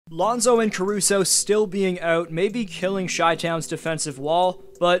Lonzo and Caruso still being out may be killing Chi-Town's defensive wall,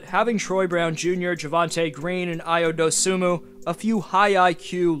 but having Troy Brown Jr., Javonte Green, and Ayo Dosunmu, a few high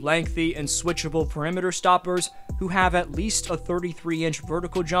IQ, lengthy, and switchable perimeter stoppers who have at least a 33-inch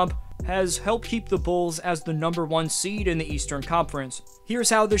vertical jump, has helped keep the Bulls as the #1 seed in the Eastern Conference.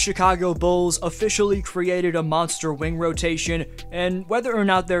 Here's how the Chicago Bulls officially created a monster wing rotation, and whether or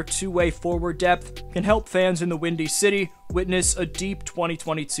not their two-way forward depth can help fans in the Windy City witness a deep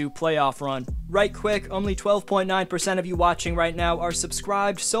 2022 playoff run. Right quick, only 12.9% of you watching right now are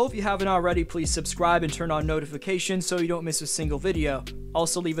subscribed, so if you haven't already, please subscribe and turn on notifications so you don't miss a single video.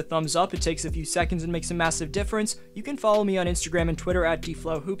 Also leave a thumbs up, it takes a few seconds and makes a massive difference. You can follow me on Instagram and Twitter at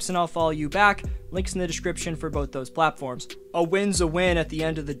dflowhoops and I'll follow you back. Links in the description for both those platforms. A win's a win at the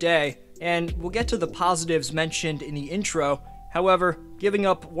end of the day, and we'll get to the positives mentioned in the intro. However, giving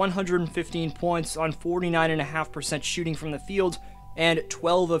up 115 points on 49.5% shooting from the field and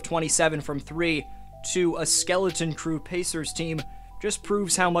 12 of 27 from 3 to a skeleton crew Pacers team just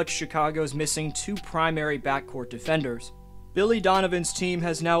proves how much Chicago's missing two primary backcourt defenders. Billy Donovan's team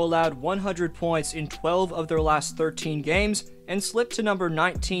has now allowed 100 points in 12 of their last 13 games and slipped to number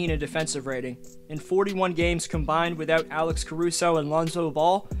 19 in defensive rating. In 41 games combined without Alex Caruso and Lonzo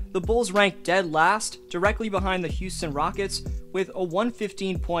Ball, the Bulls ranked dead last, directly behind the Houston Rockets, with a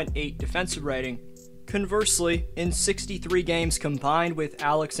 115.8 defensive rating. Conversely, in 63 games combined with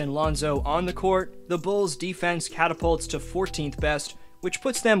Alex and Lonzo on the court, the Bulls' defense catapults to 14th best, which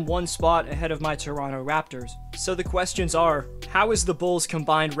puts them one spot ahead of my Toronto Raptors. So the questions are, how is the Bulls'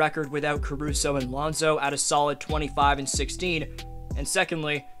 combined record without Caruso and Lonzo at a solid 25-16? And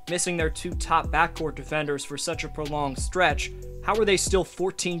secondly, missing their two top backcourt defenders for such a prolonged stretch, how are they still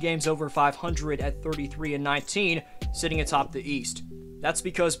 14 games over 500 at 33-19, sitting atop the East? That's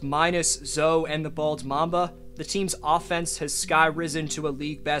because minus Zoe and the Bald Mamba, the team's offense has sky-risen to a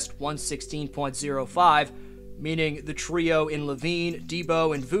league-best 116.05, meaning the trio in Levine,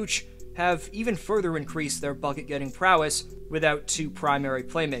 Deebo, and Vooch have even further increased their bucket-getting prowess without two primary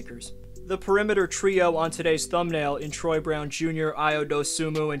playmakers. The perimeter trio on today's thumbnail in Troy Brown Jr., Ayo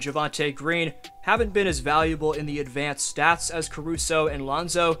Dosunmu, and Javonte Green haven't been as valuable in the advanced stats as Caruso and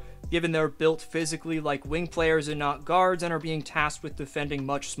Lonzo, given they're built physically like wing players and not guards and are being tasked with defending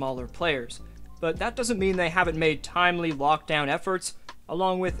much smaller players. But that doesn't mean they haven't made timely lockdown efforts,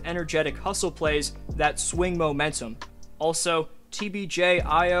 along with energetic hustle plays that swing momentum. Also, TBJ,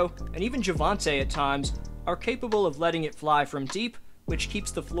 Ayo, and even Javonte at times are capable of letting it fly from deep, which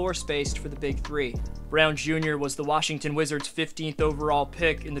keeps the floor spaced for the big three. Brown Jr. was the Washington Wizards' 15th overall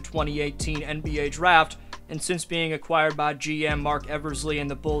pick in the 2018 NBA Draft, and since being acquired by GM Mark Eversley and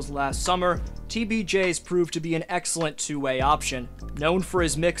the Bulls last summer, TBJ's proved to be an excellent two-way option. Known for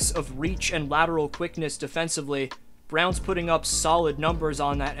his mix of reach and lateral quickness defensively, Brown's putting up solid numbers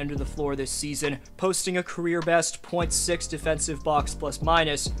on that end of the floor this season, posting a career-best .6 defensive box plus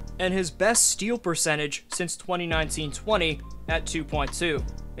minus, and his best steal percentage since 2019-20 at 2.2.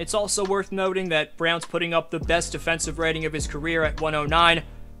 It's also worth noting that Brown's putting up the best defensive rating of his career at 109.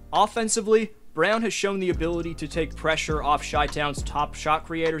 Offensively, Brown has shown the ability to take pressure off Chi-Town's top shot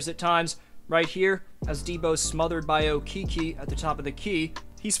creators at times. Right here, as Deebo's smothered by Okiki at the top of the key,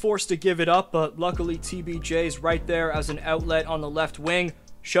 he's forced to give it up, but luckily TBJ's right there as an outlet on the left wing.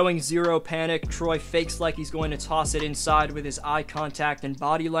 Showing zero panic, Troy fakes like he's going to toss it inside with his eye contact and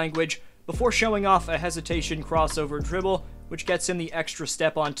body language, before showing off a hesitation crossover dribble, which gets him the extra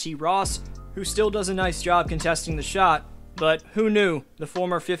step on T. Ross, who still does a nice job contesting the shot. But who knew? The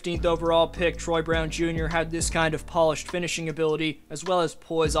former 15th overall pick Troy Brown Jr. had this kind of polished finishing ability, as well as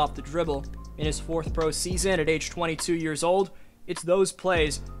poise off the dribble. In his fourth pro season at age 22 years old, it's those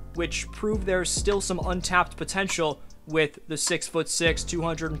plays which prove there's still some untapped potential with the 6'6",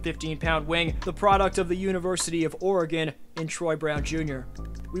 215-pound wing, the product of the University of Oregon in Troy Brown Jr.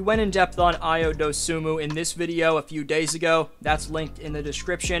 We went in depth on Ayo Dosunmu in this video a few days ago. That's linked in the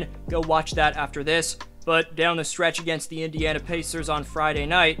description. Go watch that after this. But down the stretch against the Indiana Pacers on Friday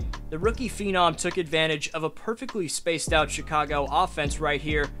night, the rookie phenom took advantage of a perfectly spaced out Chicago offense right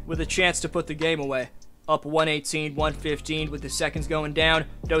here with a chance to put the game away. Up 118-115 with the seconds going down,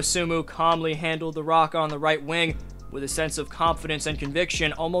 Dosunmu calmly handled the rock on the right wing with a sense of confidence and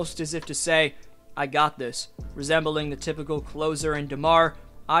conviction, almost as if to say, "I got this." Resembling the typical closer in DeMar,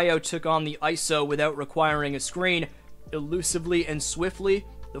 Ayo took on the ISO without requiring a screen. Elusively and swiftly,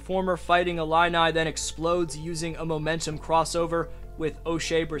 the former Fighting Illini then explodes using a momentum crossover with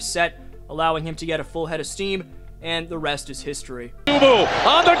O'Shea Brissett, allowing him to get a full head of steam, and the rest is history.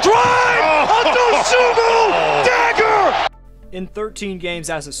 On the drive! Dosunmu! Dagger! In 13 games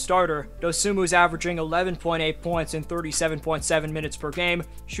as a starter, Dosunmu's averaging 11.8 points in 37.7 minutes per game,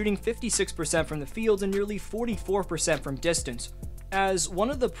 shooting 56% from the field and nearly 44% from distance. As one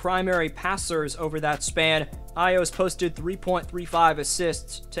of the primary passers over that span, Ayo's posted 3.35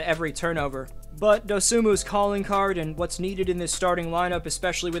 assists to every turnover. But Dosunmu's calling card and what's needed in this starting lineup,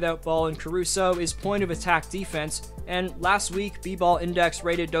 especially without Ball and Caruso, is point of attack defense, and last week B-Ball Index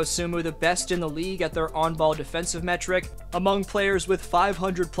rated Dosunmu the best in the league at their on-ball defensive metric, among players with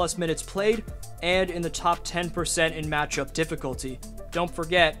 500 plus minutes played, and in the top 10% in matchup difficulty. Don't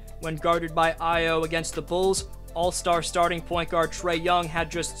forget, when guarded by Ayo against the Bulls, All-Star starting point guard Trae Young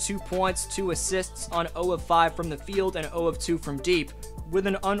had just 2 points, 2 assists on 0 of 5 from the field and 0 of 2 from deep. With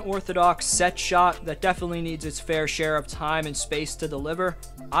an unorthodox set shot that definitely needs its fair share of time and space to deliver,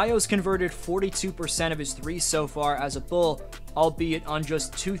 Ayo's converted 42% of his threes so far as a Bull, albeit on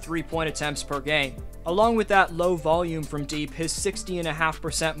just 2 3-point attempts per game. Along with that low volume from deep, his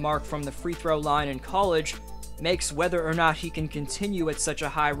 60.5% mark from the free throw line in college makes whether or not he can continue at such a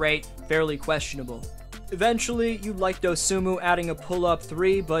high rate fairly questionable. Eventually, you'd like Dosunmu adding a pull-up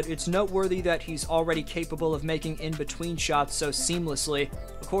 3, but it's noteworthy that he's already capable of making in-between shots so seamlessly.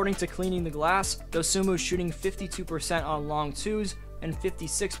 According to Cleaning the Glass, Dosunmu's shooting 52% on long 2s and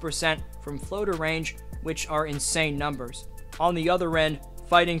 56% from floater range, which are insane numbers. On the other end,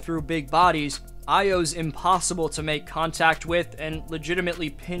 fighting through big bodies, Ayo's impossible to make contact with and legitimately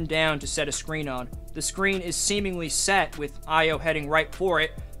pin down to set a screen on. The screen is seemingly set with Ayo heading right for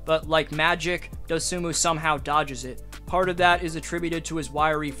it, but like magic, Dosunmu somehow dodges it. Part of that is attributed to his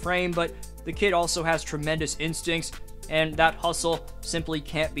wiry frame, but the kid also has tremendous instincts, and that hustle simply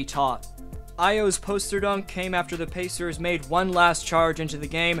can't be taught. Ayo's poster dunk came after the Pacers made one last charge into the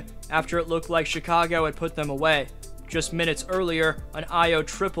game after it looked like Chicago had put them away. Just minutes earlier, an Ayo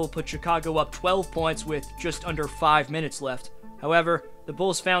triple put Chicago up 12 points with just under 5 minutes left. However, the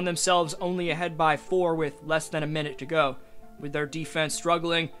Bulls found themselves only ahead by 4 with less than a minute to go. With their defense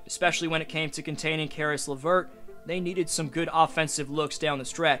struggling, especially when it came to containing Caris LeVert, they needed some good offensive looks down the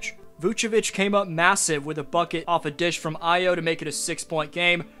stretch. Vucevic came up massive with a bucket off a dish from Ayo to make it a 6-point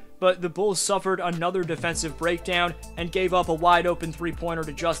game, but the Bulls suffered another defensive breakdown and gave up a wide-open 3-pointer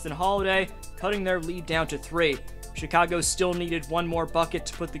to Justin Holiday, cutting their lead down to 3. Chicago still needed one more bucket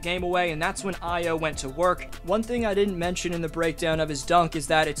to put the game away, and that's when Ayo went to work. One thing I didn't mention in the breakdown of his dunk is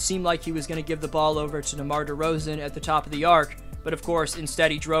that it seemed like he was going to give the ball over to DeMar DeRozan at the top of the arc, but of course,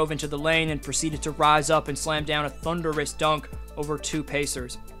 instead he drove into the lane and proceeded to rise up and slam down a thunderous dunk over 2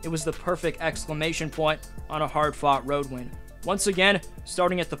 Pacers. It was the perfect exclamation point on a hard-fought road win. Once again,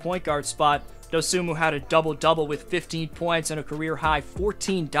 starting at the point guard spot, Dosunmu had a double-double with 15 points and a career-high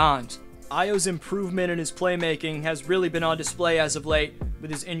 14 dimes. Ayo's improvement in his playmaking has really been on display as of late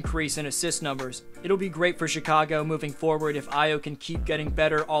with his increase in assist numbers. It'll be great for Chicago moving forward if Ayo can keep getting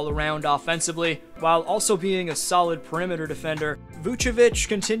better all around offensively, while also being a solid perimeter defender. Vucevic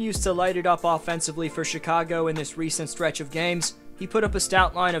continues to light it up offensively for Chicago in this recent stretch of games. He put up a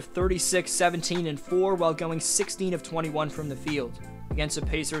stat line of 36, 17, and 4 while going 16 of 21 from the field. Against a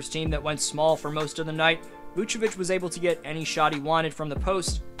Pacers team that went small for most of the night, Vucevic was able to get any shot he wanted from the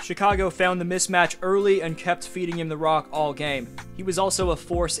post. Chicago found the mismatch early and kept feeding him the rock all game. He was also a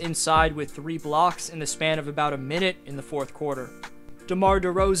force inside with 3 blocks in the span of about a minute in the fourth quarter. DeMar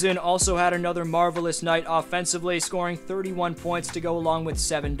DeRozan also had another marvelous night offensively, scoring 31 points to go along with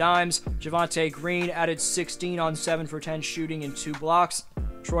 7 dimes. Javonte Green added 16 on 7 for 10 shooting and 2 blocks.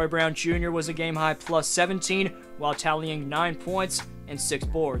 Troy Brown Jr. was a game-high plus 17, while tallying 9 points and 6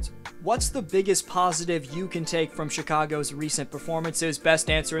 boards. What's the biggest positive you can take from Chicago's recent performances?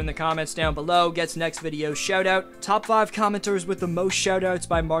 Best answer in the comments down below gets next video's shoutout. Top 5 commenters with the most shoutouts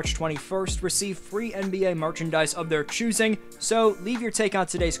by March 21st receive free NBA merchandise of their choosing, so leave your take on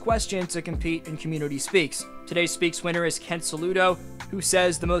today's question to compete in Community Speaks. Today's Speaks winner is Kent Saludo, who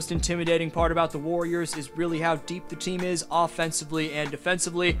says the most intimidating part about the Warriors is really how deep the team is offensively and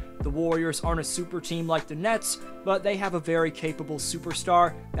defensively. The Warriors aren't a super team like the Nets, but they have a very capable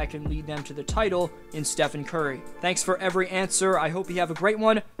superstar that can lead them to the title in Stephen Curry. Thanks for every answer. I hope you have a great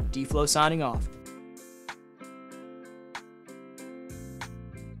one. D-Flow signing off.